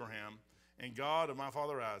father Abraham, and God of my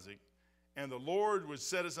father Isaac, and the Lord would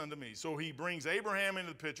set us unto me. So he brings Abraham into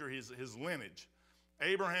the picture, his lineage.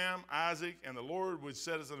 Abraham, Isaac, and the Lord would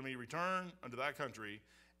set us unto me. Return unto thy country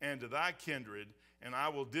and to thy kindred, and I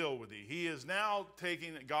will deal with thee. He is now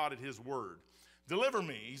taking God at his word. Deliver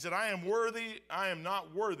me. He said, I am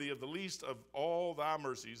not worthy of the least of all thy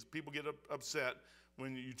mercies. People get upset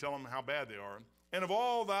when you tell them how bad they are. And of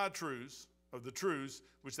all thy truths, of the truths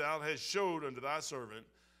which thou hast showed unto thy servant,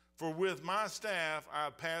 for with my staff I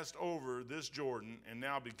have passed over this Jordan, and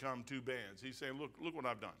now become 2 bands. He's saying, look what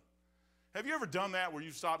I've done. Have you ever done that where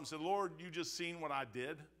you stopped and said, Lord, you just seen what I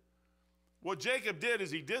did? What Jacob did is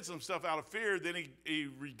he did some stuff out of fear. Then he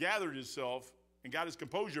regathered himself and got his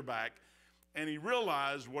composure back, and he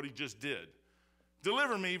realized what he just did.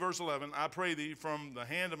 Deliver me, verse 11, I pray thee, from the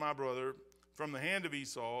hand of my brother, from the hand of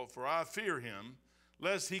Esau, for I fear him,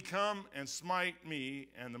 lest he come and smite me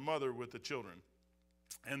and the mother with the children.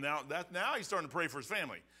 And now he's starting to pray for his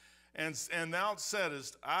family. And thou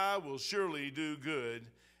saidest, I will surely do good,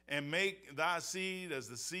 and make thy seed as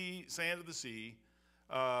the sand of the sea,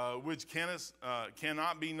 which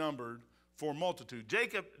cannot be numbered for multitude.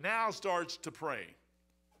 Jacob now starts to pray.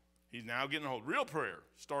 He's now getting a hold. Real prayer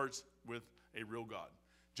starts with a real God.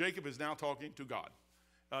 Jacob is now talking to God.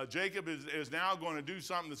 Jacob is now going to do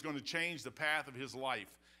something that's going to change the path of his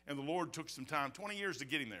life. And the Lord took some time, 20 years to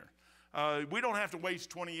get him there. We don't have to waste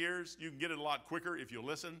 20 years. You can get it a lot quicker if you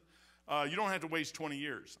listen. You don't have to waste 20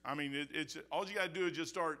 years. I mean, it's all you got to do is just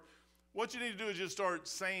start. What you need to do is just start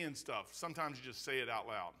saying stuff. Sometimes you just say it out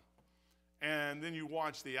loud. And then you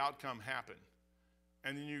watch the outcome happen.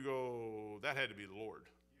 And then you go, that had to be the Lord.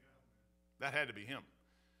 That had to be him.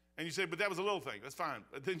 And you say, but that was a little thing. That's fine.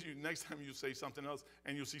 But then next time you say something else,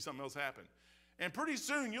 and you'll see something else happen. And pretty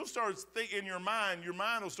soon you'll start thinking in your mind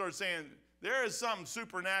will start saying, there is something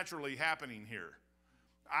supernaturally happening here.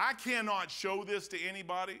 I cannot show this to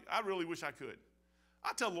anybody. I really wish I could.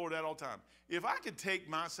 I tell the Lord that all the time. If I could take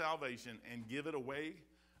my salvation and give it away,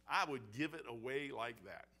 I would give it away like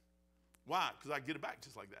that. Why? Because I get it back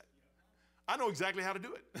just like that. I know exactly how to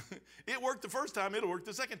do it. It worked the first time. It'll work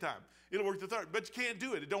the second time. It'll work the third. But you can't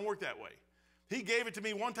do it. It don't work that way. He gave it to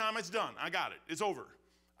me one time. It's done. I got it. It's over.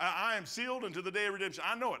 I am sealed unto the day of redemption.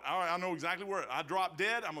 I know it. I know exactly where I drop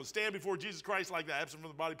dead. I'm going to stand before Jesus Christ like that, absent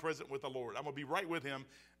from the body, present with the Lord. I'm going to be right with him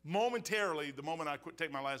momentarily the moment I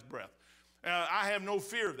take my last breath. I have no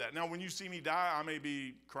fear of that. Now, when you see me die, I may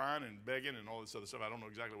be crying and begging and all this other stuff. I don't know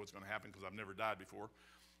exactly what's going to happen because I've never died before.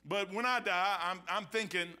 But when I die, I'm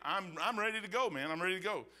thinking, I'm ready to go, man. I'm ready to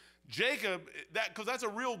go. Jacob, because that's a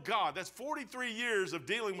real God. That's 43 years of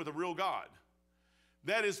dealing with a real God.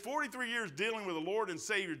 That is 43 years dealing with the Lord and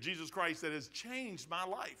Savior, Jesus Christ, that has changed my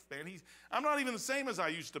life, man. I'm not even the same as I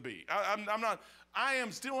used to be. I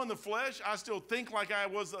am still in the flesh. I still think like I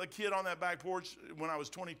was a kid on that back porch when I was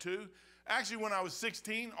 22. Actually, when I was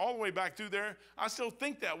 16, all the way back through there, I still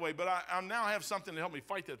think that way, but I now have something to help me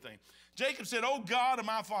fight that thing. Jacob said, "Oh God of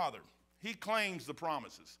my father." He claims the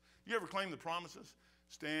promises. You ever claim the promises?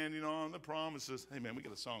 Standing on the promises. Hey, man, we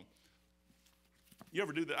got a song. You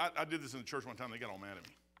ever do that? I did this in the church one time. They got all mad at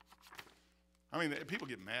me. I mean, people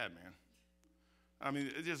get mad, man. I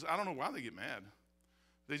mean, I don't know why they get mad.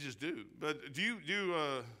 They just do. But do you,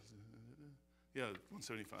 yeah,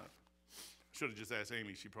 175. Should have just asked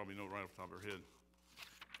Amy. She probably knows right off the top of her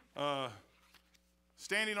head.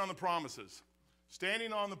 Standing on the promises.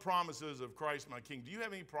 Standing on the promises of Christ my King. Do you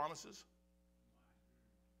have any promises?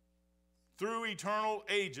 Through eternal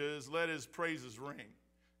ages, let his praises ring.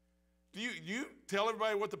 Do you tell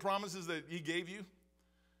everybody what the promises that he gave you?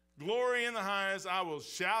 Glory in the highest, I will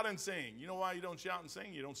shout and sing. You know why you don't shout and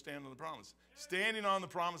sing? You don't stand on the promise. Standing on the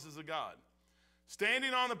promises of God.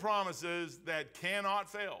 Standing on the promises that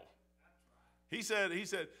cannot fail. He said,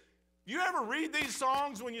 you ever read these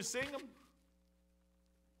songs when you sing them?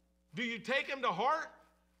 Do you take them to heart?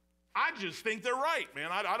 I just think they're right, man.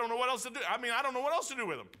 I don't know what else to do. I mean, I don't know what else to do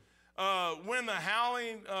with them. When the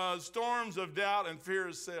howling storms of doubt and fear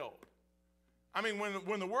assail. I mean,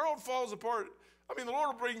 when the world falls apart, I mean, the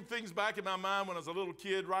Lord will bring things back in my mind when I was a little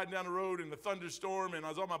kid riding down the road in the thunderstorm, and I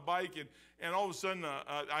was on my bike, and all of a sudden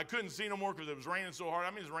I couldn't see no more because it was raining so hard. I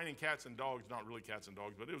mean, it was raining cats and dogs, not really cats and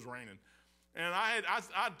dogs, but it was raining. And I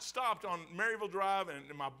stopped on Maryville Drive,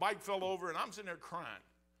 and my bike fell over, and I'm sitting there crying.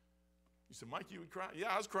 You said, "Mike, you would cry?"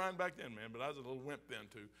 Yeah, I was crying back then, man, but I was a little wimp then,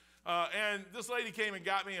 too. And this lady came and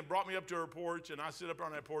got me and brought me up to her porch, and I sit up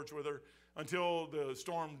on that porch with her until the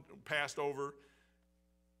storm passed over.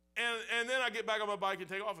 And then I get back on my bike and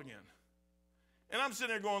take off again. And I'm sitting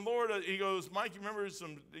there going, "Lord," he goes, "Mike, you remember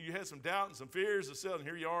you had some doubt and some fears, and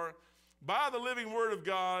here you are. By the living word of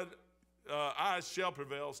God, I shall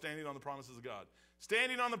prevail, standing on the promises of God."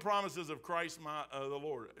 Standing on the promises of Christ, the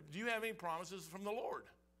Lord. Do you have any promises from the Lord?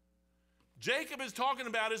 Jacob is talking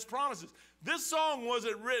about his promises. This song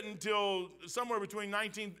wasn't written till somewhere between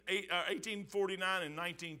 1849 and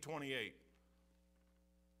 1928.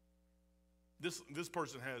 This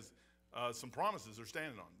person has some promises they're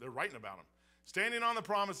standing on. They're writing about them. Standing on the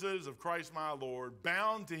promises of Christ my Lord,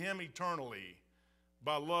 bound to him eternally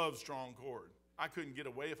by love's strong cord. I couldn't get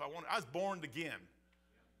away if I wanted. I was born again.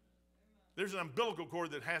 There's an umbilical cord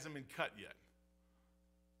that hasn't been cut yet.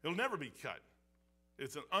 It'll never be cut.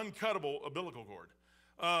 It's an uncuttable umbilical cord.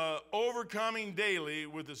 Overcoming daily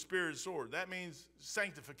with the Spirit's sword. That means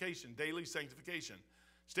sanctification, daily sanctification.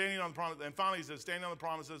 Standing on the promise. And finally he says, standing on the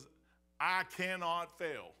promises, I cannot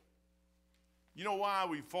fail. You know why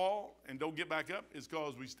we fall and don't get back up? It's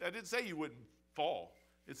because I didn't say you wouldn't fall.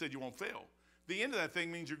 It said you won't fail. The end of that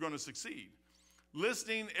thing means you're going to succeed.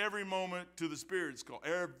 Listening every moment to the Spirit's call.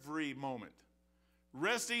 Every moment.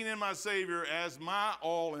 Resting in my Savior as my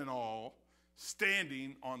all in all.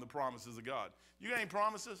 Standing on the promises of God. You got any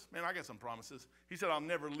promises? Man, I got some promises. He said, I'll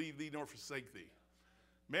never leave thee nor forsake thee.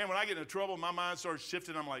 Man, when I get into trouble, my mind starts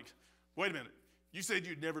shifting. I'm like, wait a minute. You said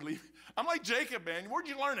you'd never leave. I'm like Jacob, man. Where'd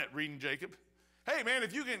you learn that reading Jacob? Hey, man,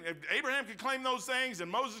 if Abraham could claim those things,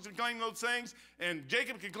 and Moses could claim those things, and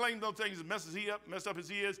Jacob could claim those things as messed up as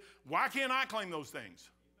he is, why can't I claim those things?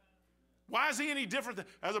 Why is he any different?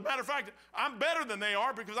 As a matter of fact, I'm better than they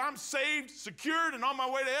are because I'm saved, secured, and on my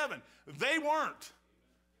way to heaven. They weren't.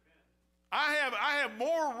 I have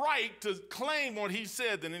more right to claim what he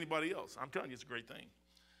said than anybody else. I'm telling you, it's a great thing.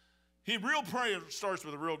 Real prayer starts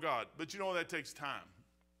with a real God, but you know that takes time.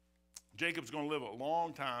 Jacob's going to live a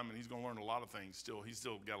long time, and he's going to learn a lot of things still. He's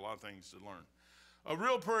still got a lot of things to learn. A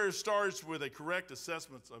real prayer starts with a correct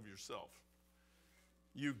assessment of yourself.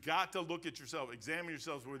 You got to look at yourself, examine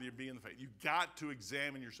yourself whether you're being the faith. You got to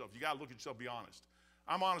examine yourself. You got to look at yourself, be honest.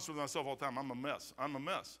 I'm honest with myself all the time. I'm a mess. I'm a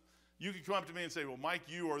mess. You can come up to me and say, well, Mike,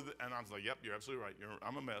 you are the, and I was like, yep, you're absolutely right.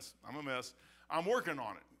 I'm a mess. I'm a mess. I'm working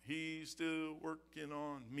on it. He's still working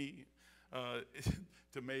on me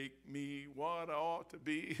to make me what I ought to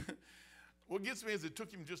be. what gets me is it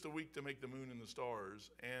took him just a week to make the moon and the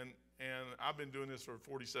stars. And I've been doing this for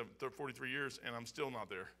 43 years, and I'm still not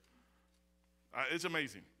there. It's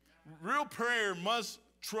amazing. Real prayer must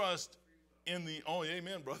trust in the, oh,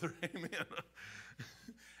 amen, brother, amen.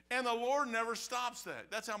 And the Lord never stops that.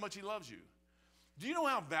 That's how much he loves you. Do you know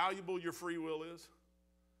how valuable your free will is?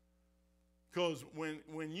 Because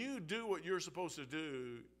when you do what you're supposed to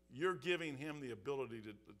do, you're giving him the ability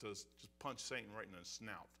to just punch Satan right in the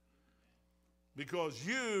snout. Because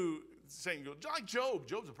Satan goes, like Job.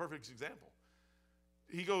 Job's a perfect example.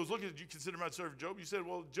 He goes, look, did you consider my servant Job? You said,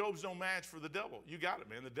 well, Job's no match for the devil. You got it,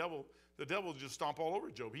 man. The devil just stomped all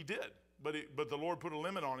over Job. He did. But the Lord put a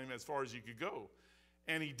limit on him as far as you could go.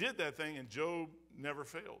 And he did that thing, and Job never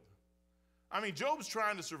failed. I mean, Job's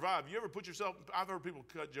trying to survive. You ever put yourself, I've heard people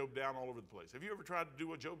cut Job down all over the place. Have you ever tried to do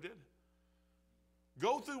what Job did?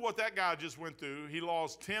 Go through what that guy just went through. He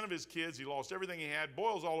lost 10 of his kids. He lost everything he had.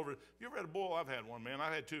 Boils all over. You ever had a boil? I've had one, man.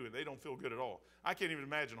 I've had two, and they don't feel good at all. I can't even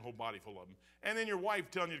imagine a whole body full of them. And then your wife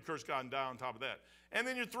telling you to curse God and die on top of that. And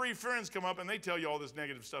then your 3 friends come up, and they tell you all this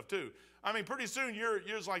negative stuff, too. I mean, pretty soon, you're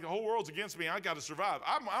just like, the whole world's against me. I got to survive.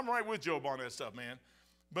 I'm right with Job on that stuff, man.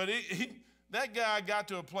 But that guy got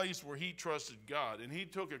to a place where he trusted God, and he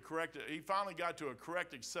finally got to a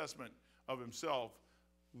correct assessment of himself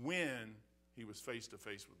when he was face to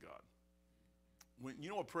face with God. You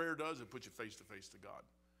know what prayer does? It puts you face to face to God.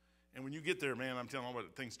 And when you get there, man, I'm telling you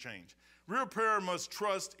what, things change. Real prayer must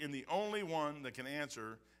trust in the only one that can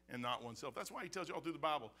answer and not oneself. That's why he tells you all through the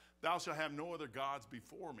Bible, thou shalt have no other gods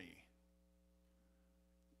before me.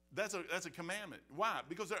 That's a commandment. Why?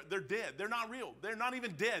 Because they're dead. They're not real. They're not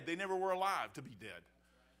even dead. They never were alive to be dead.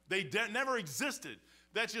 They never existed.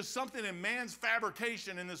 That's just something in man's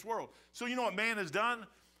fabrication in this world. So you know what man has done?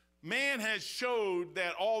 Man has showed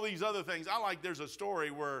that all these other things. There's a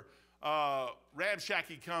story where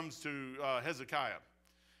Rabshakeh comes to Hezekiah.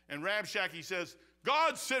 And Rabshakeh says,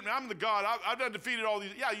 God sent me. I'm the God. I've done defeated all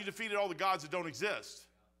these. Yeah, you defeated all the gods that don't exist.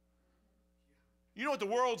 You know what the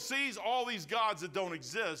world sees? All these gods that don't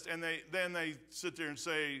exist, and then they sit there and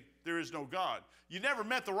say, there is no God. You never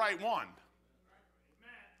met the right one.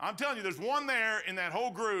 I'm telling you, there's one there in that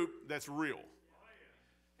whole group that's real.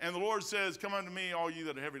 And the Lord says, come unto me, all you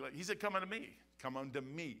that are heavy laden. He said, come unto me. Come unto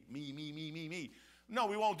me. Me. No,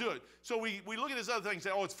 we won't do it. So we look at this other thing and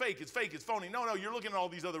say, oh, it's fake, it's phony. No, you're looking at all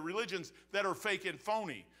these other religions that are fake and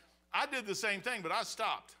phony. I did the same thing, but I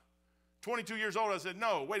stopped. 22 years old, I said,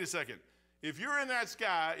 no, wait a second. If you're in that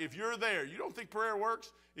sky, if you're there, you don't think prayer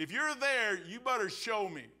works? If you're there, you better show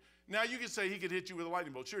me. Now, you could say he could hit you with a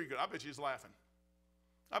lightning bolt. Sure, you could. I bet you he's laughing.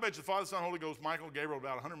 I bet you the Father, Son, Holy Ghost, Michael, Gabriel,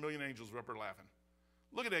 about 100 million angels were up there laughing.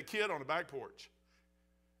 Look at that kid on the back porch.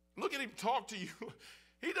 Look at him talk to you.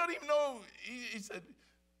 He doesn't even know. He said,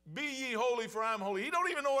 be ye holy, for I am holy. He don't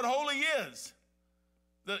even know what holy is.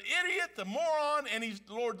 The idiot, the moron, and he's,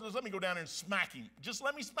 Lord, just let me go down there and smack him. Just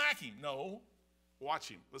let me smack him. No. Watch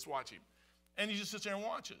him. Let's watch him. And he just sits there and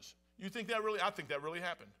watches. You think that really? I think that really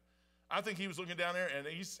happened. I think he was looking down there and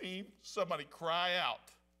he seen somebody cry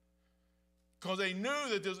out. Because they knew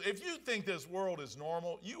that if you think this world is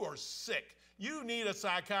normal, you are sick. You need a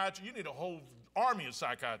psychiatrist. You need a whole army of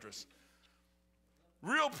psychiatrists.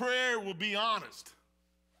 Real prayer will be honest.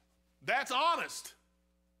 That's honest.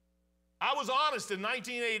 I was honest in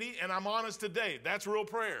 1980, and I'm honest today. That's real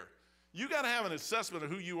prayer. You got to have an assessment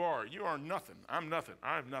of who you are. You are nothing. I'm nothing.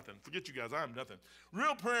 I have nothing. Forget you guys. I am nothing.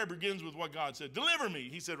 Real prayer begins with what God said. Deliver me.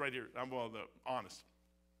 He said right here. I'm honest.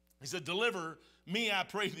 He said, deliver me, I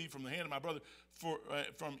pray thee, from the hand of my brother,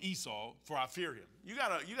 from Esau, for I fear him. You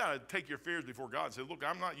gotta take your fears before God and say, look,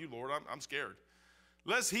 I'm not you, Lord. I'm scared.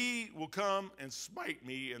 Lest he will come and smite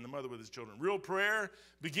me and the mother with his children. Real prayer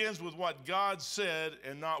begins with what God said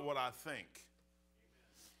and not what I think.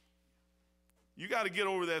 You got to get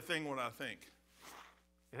over that thing, what I think.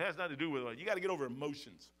 It has nothing to do with it. You got to get over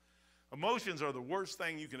emotions. Emotions are the worst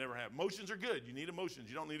thing you can ever have. Emotions are good. You need emotions.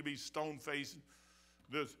 You don't need to be stone-faced.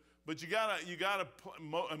 But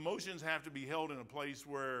emotions have to be held in a place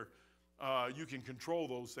where you can control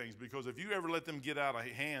those things, because if you ever let them get out of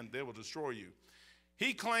hand, they will destroy you.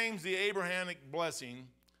 He claims the Abrahamic blessing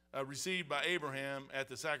received by Abraham at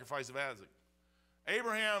the sacrifice of Isaac.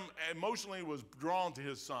 Abraham emotionally was drawn to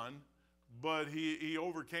his son, but he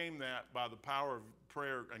overcame that by the power of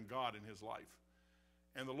prayer and God in his life.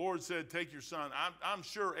 And the Lord said, take your son. I'm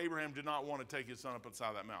sure Abraham did not want to take his son up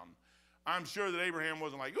inside that mountain. I'm sure that Abraham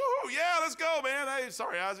wasn't like, oh, yeah, let's go, man. Hey,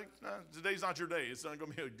 sorry, Isaac. No, today's not your day. It's not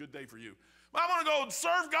going to be a good day for you. But I want to go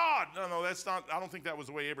serve God. No, that's not. I don't think that was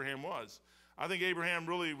the way Abraham was. I think Abraham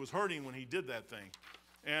really was hurting when he did that thing.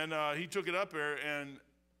 And he took it up there,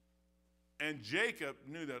 And Jacob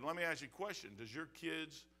knew that. Let me ask you a question. Does your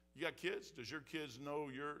kids, you got kids? Does your kids know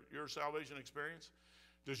your salvation experience?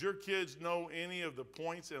 Does your kids know any of the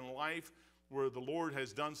points in life where the Lord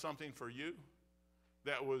has done something for you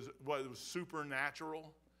that was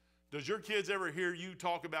supernatural? Does your kids ever hear you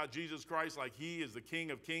talk about Jesus Christ like he is the King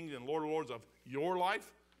of Kings and Lord of Lords of your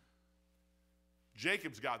life?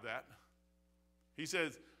 Jacob's got that. He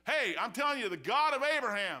says, hey, I'm telling you, the God of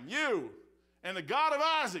Abraham, you, and the God of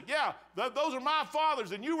Isaac, yeah, those are my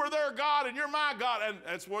fathers, and you were their God, and you're my God. And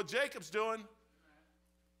that's what Jacob's doing.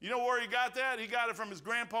 You know where he got that? He got it from his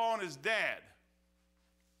grandpa and his dad.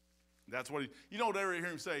 That's what you don't ever hear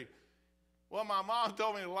him say, well, my mom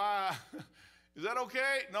told me to lie. Is that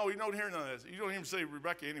okay? No, you don't hear none of that. You don't hear him say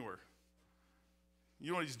Rebecca anywhere.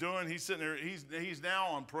 You know what he's doing? He's sitting there. He's now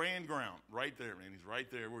on praying ground right there, man. He's right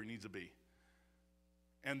there where he needs to be.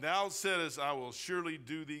 And thou saidest, I will surely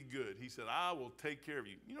do thee good. He said, I will take care of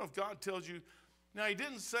you. You know, if God tells you, now he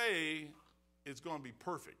didn't say it's going to be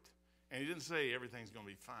perfect. And he didn't say everything's going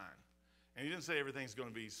to be fine. And he didn't say everything's going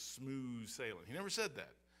to be smooth sailing. He never said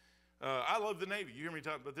that. I love the Navy. You hear me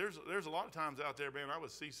talk, but there's a lot of times out there, man, I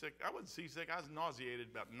was seasick. I wasn't seasick. I was nauseated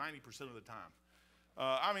about 90% of the time.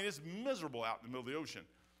 I mean, it's miserable out in the middle of the ocean.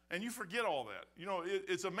 And you forget all that. You know,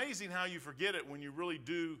 it's amazing how you forget it when you really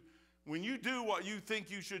do. When you do what you think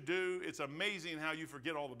you should do, it's amazing how you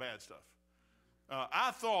forget all the bad stuff. I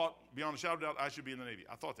thought, beyond a shadow of doubt, I should be in the Navy.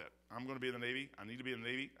 I thought that. I'm going to be in the Navy. I need to be in the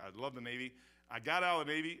Navy. I love the Navy. I got out of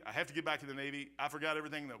the Navy. I have to get back to the Navy. I forgot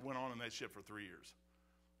everything that went on in that ship for 3 years,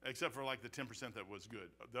 except for like the 10% that was good.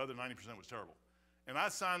 The other 90% was terrible. And I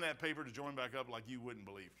signed that paper to join back up like you wouldn't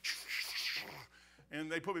believe.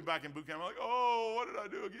 And they put me back in boot camp. I'm like, oh, what did I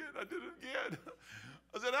do again? I did it again.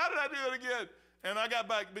 I said, how did I do it again? And I got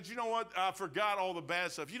back, but you know what? I forgot all the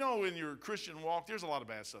bad stuff. You know, in your Christian walk, there's a lot of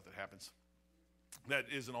bad stuff that happens. That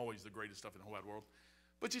isn't always the greatest stuff in the whole wide world.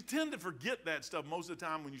 But you tend to forget that stuff most of the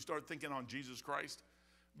time when you start thinking on Jesus Christ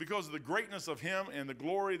because of the greatness of him and the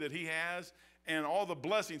glory that he has and all the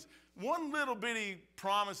blessings. One little bitty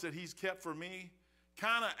promise that he's kept for me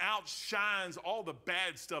kind of outshines all the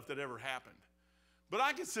bad stuff that ever happened. But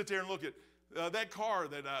I can sit there and look at that car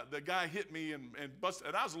that the guy hit me and busted,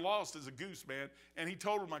 and I was lost as a goose, man, and he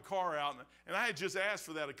totaled my car out, and I had just asked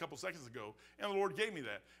for that a couple seconds ago, and the Lord gave me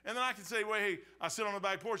that. And then I can say, well, hey, I sit on the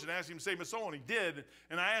back porch and asked him to save my soul, and he did,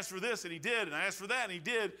 and I asked for this, and he did, and I asked for that, and he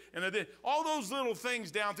did, and I did. All those little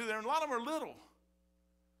things down through there, and a lot of them are little.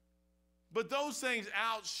 But those things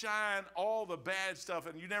outshine all the bad stuff,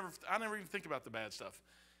 and I never even think about the bad stuff.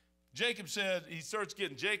 Jacob said,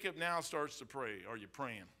 Jacob now starts to pray. Are you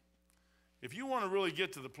praying? If you want to really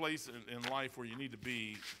get to the place in life where you need to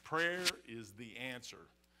be, prayer is the answer.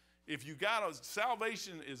 If you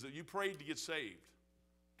salvation is that you prayed to get saved.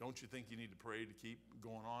 Don't you think you need to pray to keep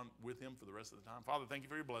going on with him for the rest of the time? Father, thank you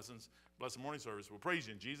for your blessings. Bless the morning service. We'll praise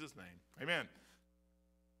you in Jesus' name. Amen.